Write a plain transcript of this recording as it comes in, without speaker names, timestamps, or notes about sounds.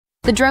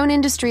The drone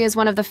industry is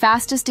one of the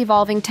fastest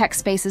evolving tech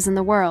spaces in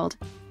the world,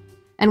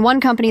 and one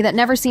company that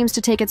never seems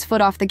to take its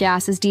foot off the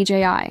gas is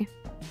DJI.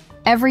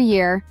 Every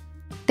year,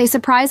 they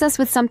surprise us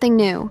with something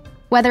new,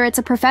 whether it's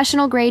a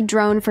professional-grade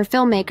drone for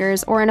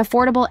filmmakers or an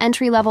affordable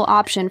entry-level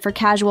option for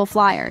casual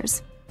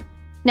flyers.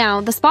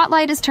 Now, the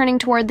spotlight is turning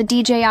toward the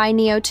DJI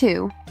Neo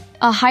 2,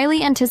 a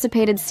highly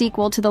anticipated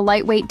sequel to the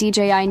lightweight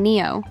DJI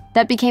Neo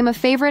that became a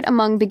favorite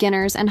among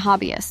beginners and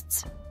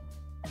hobbyists.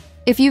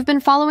 If you've been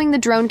following the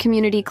drone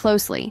community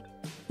closely,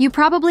 you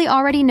probably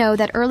already know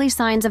that early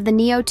signs of the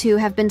Neo 2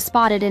 have been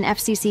spotted in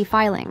FCC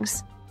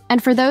filings.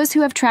 And for those who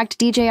have tracked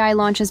DJI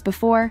launches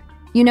before,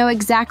 you know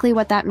exactly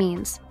what that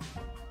means.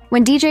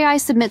 When DJI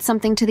submits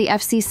something to the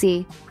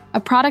FCC,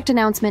 a product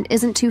announcement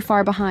isn't too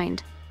far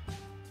behind.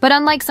 But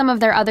unlike some of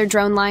their other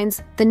drone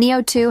lines, the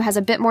Neo 2 has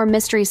a bit more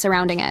mystery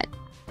surrounding it.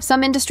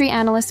 Some industry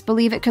analysts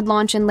believe it could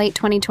launch in late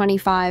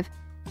 2025,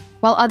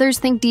 while others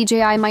think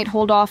DJI might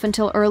hold off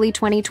until early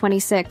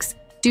 2026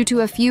 due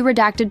to a few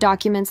redacted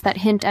documents that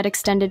hint at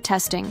extended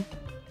testing.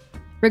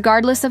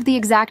 Regardless of the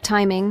exact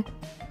timing,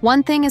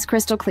 one thing is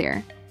crystal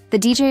clear: the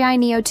DJI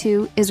Neo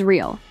 2 is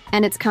real,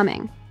 and it's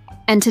coming.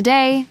 And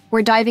today,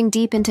 we're diving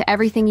deep into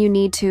everything you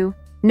need to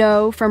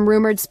know, from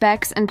rumored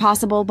specs and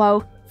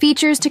possible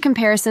features to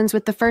comparisons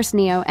with the first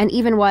Neo, and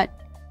even what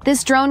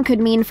this drone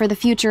could mean for the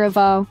future of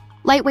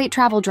lightweight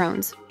travel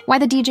drones. Why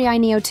the DJI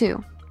Neo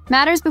 2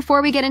 matters.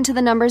 Before we get into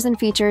the numbers and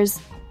features,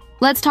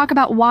 let's talk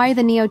about why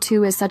the Neo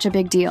 2 is such a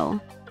big deal.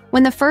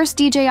 When the first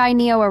DJI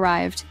Neo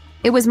arrived,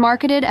 it was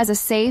marketed as a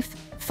safe,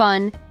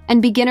 fun, and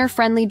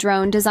beginner-friendly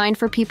drone designed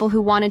for people who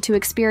wanted to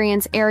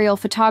experience aerial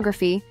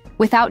photography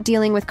without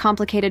dealing with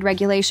complicated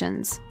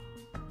regulations.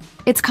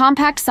 Its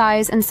compact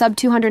size and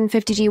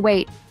sub-250 g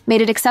weight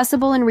made it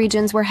accessible in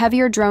regions where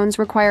heavier drones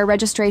require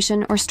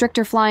registration or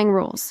stricter flying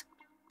rules.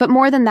 But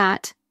more than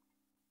that,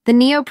 the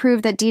Neo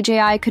proved that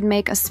DJI could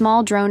make a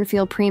small drone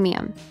feel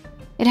premium.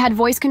 It had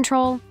voice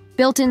control,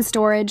 built-in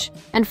storage,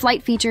 and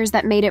flight features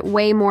that made it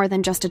way more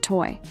than just a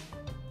toy.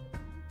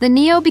 The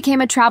Neo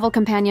became a travel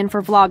companion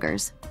for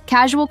vloggers,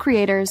 casual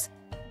creators,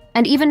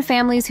 and even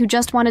families who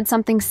just wanted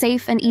something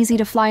safe and easy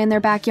to fly in their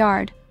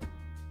backyard.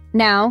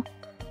 Now,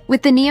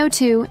 with the Neo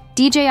 2,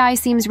 DJI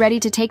seems ready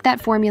to take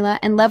that formula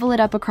and level it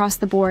up across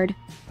the board: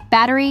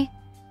 battery,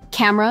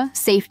 camera,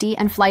 safety,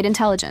 and flight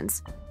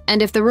intelligence.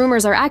 And if the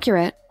rumors are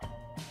accurate,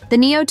 the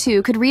Neo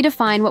 2 could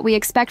redefine what we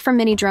expect from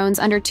mini drones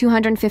under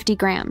 250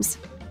 grams.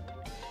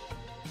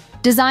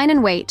 Design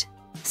and weight.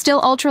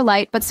 Still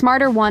ultralight but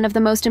smarter. One of the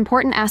most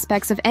important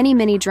aspects of any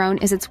mini drone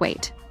is its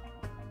weight.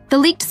 The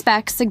leaked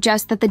specs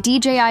suggest that the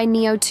DJI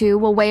Neo 2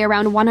 will weigh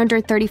around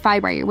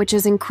 135 grams, which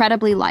is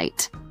incredibly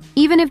light.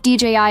 Even if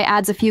DJI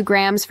adds a few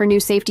grams for new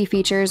safety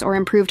features or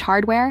improved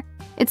hardware,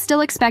 it's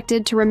still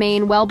expected to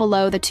remain well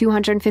below the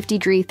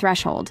 250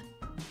 threshold.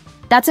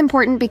 That's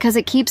important because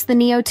it keeps the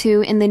Neo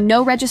 2 in the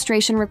no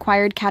registration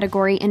required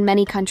category in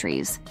many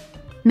countries,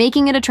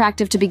 making it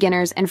attractive to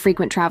beginners and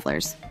frequent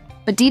travelers.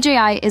 But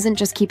DJI isn't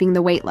just keeping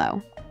the weight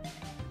low.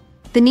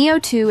 The Neo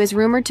 2 is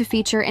rumored to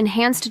feature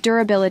enhanced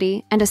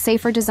durability and a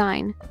safer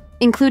design,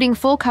 including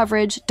full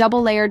coverage,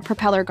 double-layered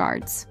propeller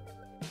guards.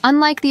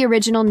 Unlike the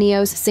original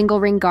Neo's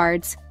single-ring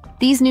guards,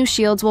 these new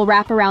shields will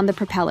wrap around the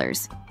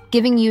propellers,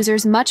 giving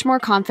users much more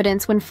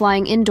confidence when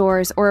flying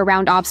indoors or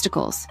around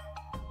obstacles.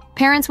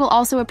 Parents will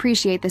also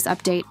appreciate this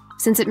update,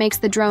 since it makes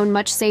the drone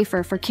much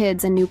safer for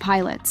kids and new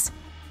pilots.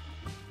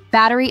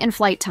 Battery and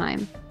flight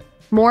time.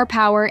 More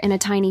power in a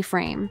tiny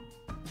frame.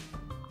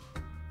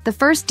 The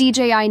first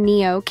DJI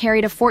Neo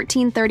carried a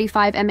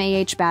 1435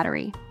 mAh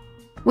battery,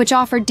 which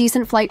offered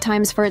decent flight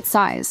times for its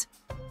size.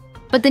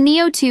 But the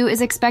Neo 2 is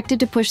expected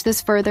to push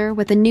this further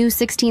with a new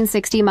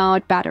 1660 mAh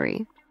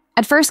battery.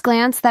 At first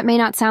glance, that may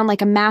not sound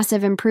like a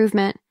massive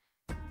improvement,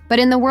 but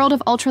in the world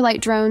of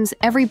ultralight drones,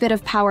 every bit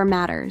of power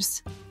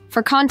matters.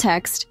 For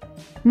context,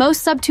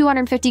 most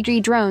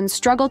sub-250 drones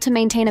struggle to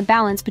maintain a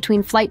balance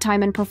between flight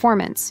time and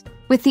performance.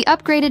 With the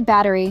upgraded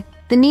battery,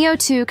 the Neo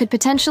 2 could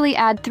potentially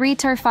add 3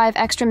 to 5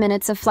 extra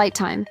minutes of flight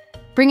time,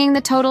 bringing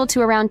the total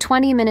to around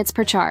 20 minutes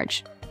per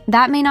charge.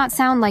 That may not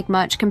sound like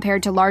much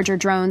compared to larger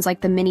drones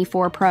like the Mini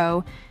 4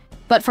 Pro,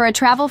 but for a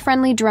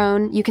travel-friendly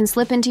drone you can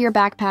slip into your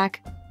backpack,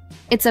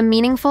 it's a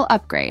meaningful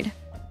upgrade.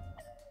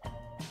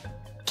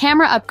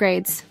 Camera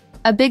upgrades.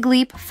 A big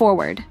leap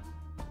forward.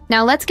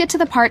 Now let's get to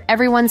the part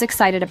everyone's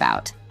excited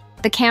about: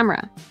 the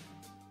camera.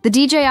 The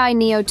DJI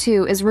Neo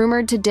 2 is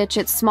rumored to ditch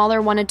its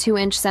smaller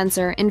 1.2-inch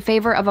sensor in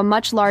favor of a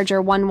much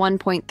larger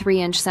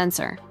 1.3-inch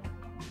sensor.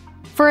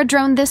 For a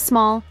drone this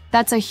small,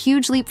 that's a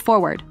huge leap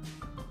forward.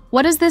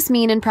 What does this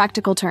mean in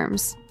practical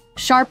terms?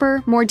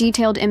 Sharper, more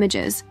detailed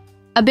images.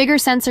 A bigger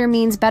sensor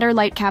means better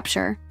light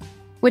capture,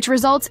 which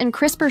results in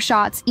crisper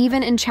shots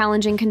even in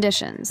challenging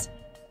conditions.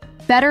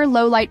 Better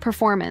low-light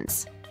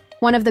performance.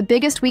 One of the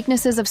biggest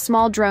weaknesses of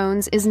small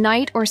drones is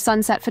night or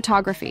sunset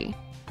photography.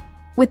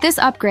 With this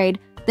upgrade,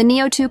 the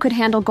Neo 2 could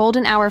handle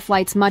golden hour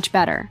flights much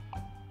better.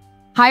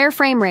 Higher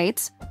frame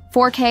rates,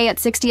 4K at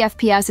 60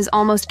 FPS is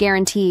almost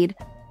guaranteed,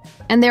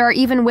 and there are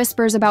even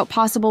whispers about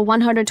possible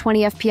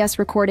 120 FPS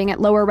recording at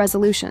lower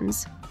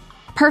resolutions.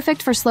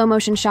 Perfect for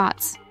slow-motion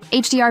shots,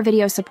 HDR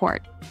video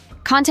support.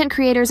 Content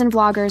creators and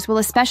vloggers will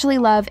especially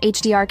love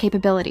HDR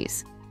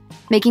capabilities,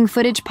 making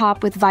footage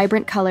pop with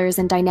vibrant colors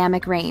and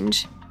dynamic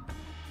range.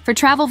 For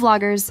travel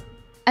vloggers,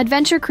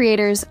 adventure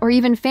creators, or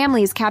even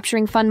families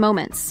capturing fun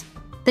moments,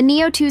 the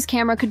Neo 2's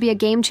camera could be a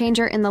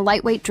game-changer in the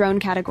lightweight drone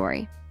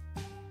category.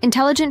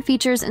 Intelligent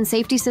features and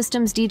safety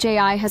systems.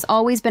 DJI has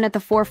always been at the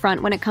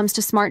forefront when it comes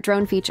to smart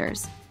drone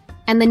features,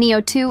 and the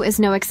Neo 2 is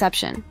no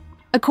exception.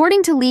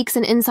 According to leaks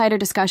and insider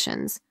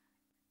discussions,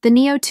 the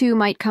Neo 2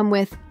 might come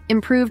with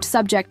improved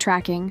subject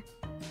tracking,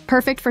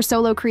 perfect for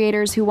solo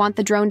creators who want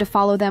the drone to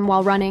follow them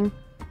while running,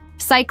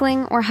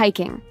 cycling or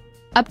hiking,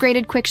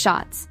 upgraded quick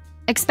shots.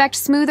 Expect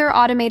smoother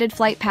automated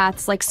flight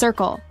paths like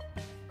Circle,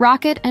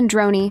 Rocket, and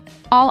Droney,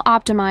 all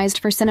optimized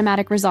for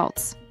cinematic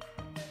results.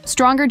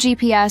 Stronger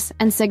GPS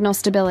and signal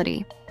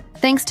stability,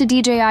 thanks to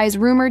DJI's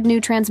rumored new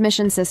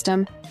transmission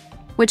system,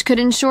 which could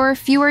ensure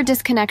fewer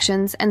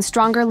disconnections and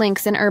stronger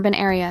links in urban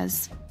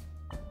areas.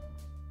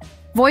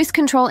 Voice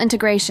control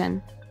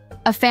integration,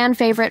 a fan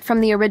favorite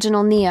from the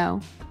original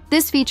Neo.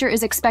 This feature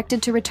is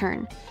expected to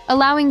return,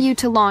 allowing you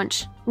to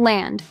launch,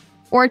 land,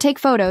 or take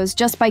photos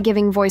just by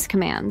giving voice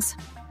commands.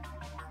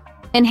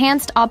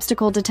 Enhanced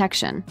obstacle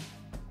detection.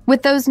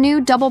 With those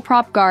new double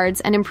prop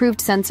guards and improved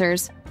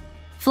sensors,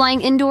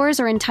 flying indoors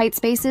or in tight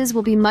spaces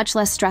will be much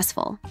less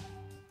stressful.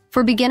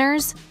 For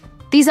beginners,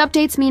 these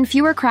updates mean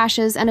fewer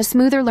crashes and a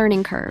smoother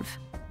learning curve.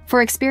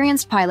 For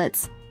experienced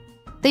pilots,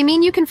 they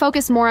mean you can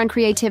focus more on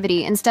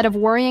creativity instead of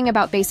worrying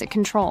about basic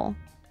control.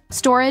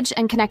 Storage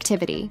and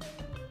connectivity.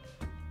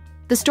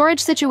 The storage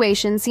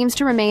situation seems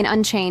to remain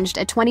unchanged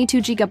at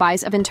 22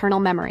 GB of internal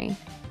memory.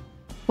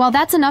 While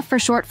that's enough for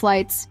short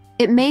flights,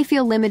 it may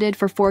feel limited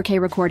for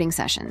 4K recording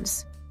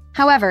sessions.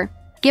 However,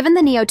 given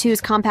the Neo 2's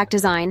compact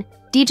design,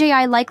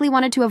 DJI likely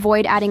wanted to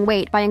avoid adding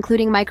weight by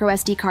including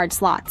microSD card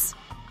slots.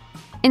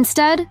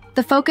 Instead,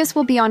 the focus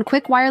will be on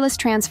quick wireless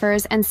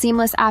transfers and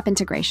seamless app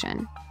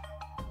integration.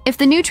 If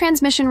the new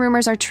transmission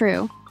rumors are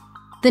true,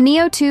 the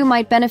Neo 2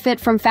 might benefit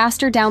from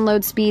faster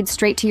download speeds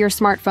straight to your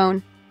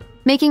smartphone,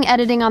 making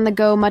editing on the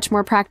go much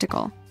more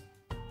practical.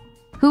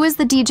 Who is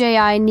the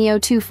DJI Neo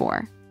 2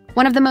 for?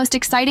 One of the most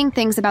exciting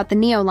things about the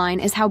Neo line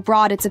is how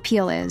broad its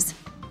appeal is.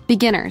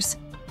 Beginners,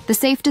 the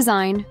safe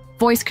design,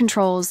 voice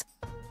controls,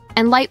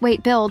 and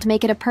lightweight build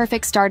make it a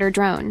perfect starter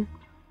drone.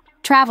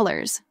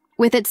 Travelers,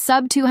 with its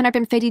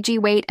sub-250g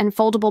weight and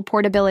foldable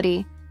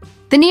portability,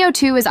 the Neo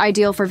 2 is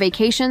ideal for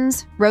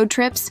vacations, road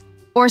trips,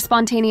 or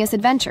spontaneous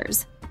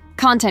adventures.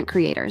 Content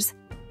creators.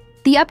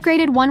 The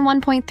upgraded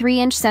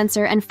 1.3-inch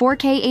sensor and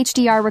 4K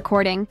HDR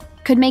recording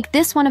could make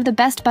this one of the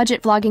best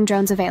budget vlogging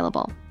drones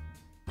available.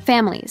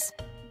 Families.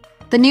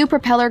 The new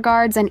propeller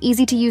guards and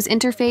easy-to-use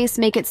interface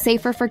make it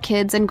safer for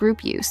kids and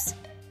group use.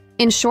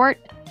 In short,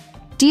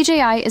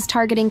 DJI is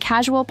targeting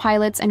casual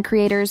pilots and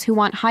creators who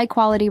want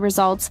high-quality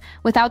results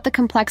without the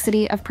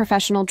complexity of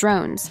professional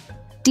drones.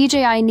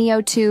 DJI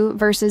Neo 2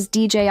 versus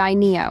DJI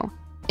Neo.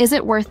 Is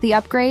it worth the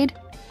upgrade?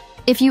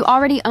 If you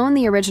already own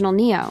the original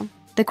Neo,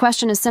 the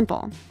question is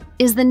simple.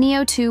 Is the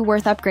Neo 2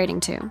 worth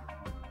upgrading to?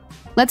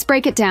 Let's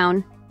break it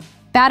down.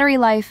 Battery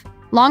life,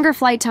 longer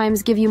flight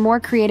times give you more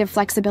creative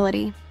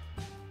flexibility.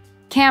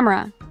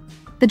 Camera.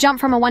 The jump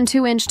from a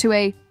 1.2-inch to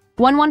a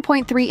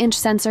 1.3-inch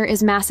sensor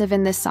is massive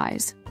in this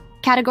size.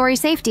 Category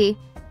safety.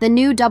 The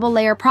new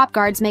double-layer prop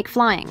guards make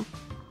flying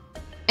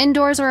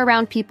indoors or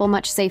around people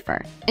much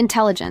safer.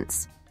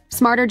 Intelligence.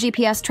 Smarter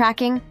GPS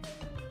tracking,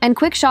 and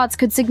quick shots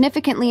could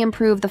significantly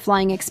improve the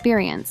flying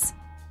experience.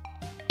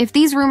 If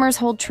these rumors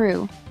hold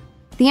true,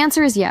 the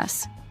answer is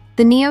yes.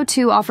 The Neo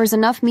 2 offers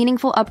enough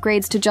meaningful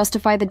upgrades to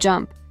justify the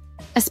jump,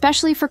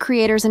 especially for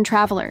creators and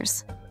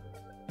travelers.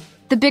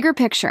 The bigger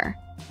picture.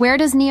 Where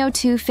does Neo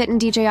 2 fit in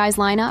DJI's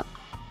lineup?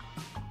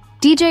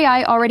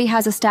 DJI already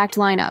has a stacked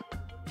lineup,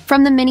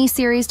 from the Mini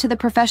series to the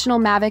professional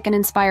Mavic and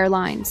Inspire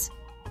lines.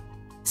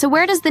 So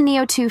where does the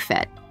Neo 2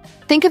 fit?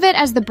 Think of it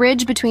as the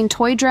bridge between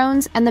toy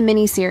drones and the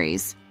Mini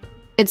series.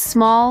 It's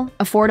small,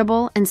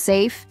 affordable, and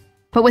safe,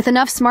 but with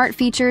enough smart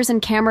features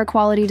and camera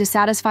quality to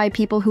satisfy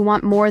people who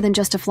want more than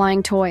just a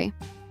flying toy.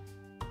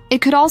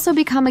 It could also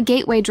become a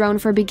gateway drone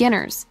for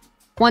beginners.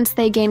 Once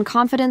they gain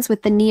confidence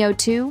with the Neo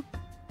 2,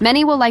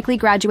 many will likely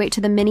graduate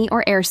to the Mini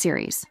or Air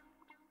series.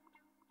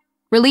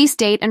 Release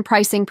date and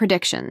pricing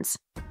predictions.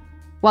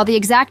 While the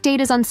exact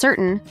date is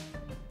uncertain,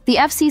 the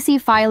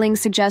FCC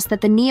filings suggest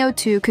that the Neo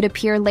 2 could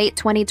appear late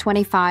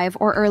 2025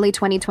 or early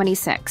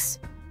 2026.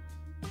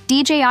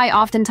 DJI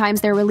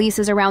oftentimes their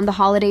releases around the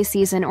holiday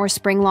season or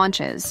spring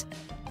launches,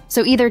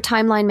 so either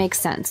timeline makes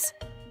sense.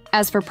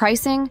 As for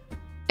pricing,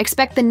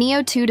 expect the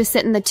Neo 2 to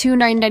sit in the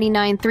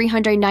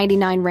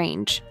 $299–399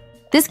 range.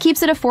 This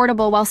keeps it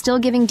affordable while still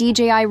giving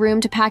DJI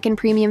room to pack in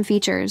premium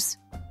features.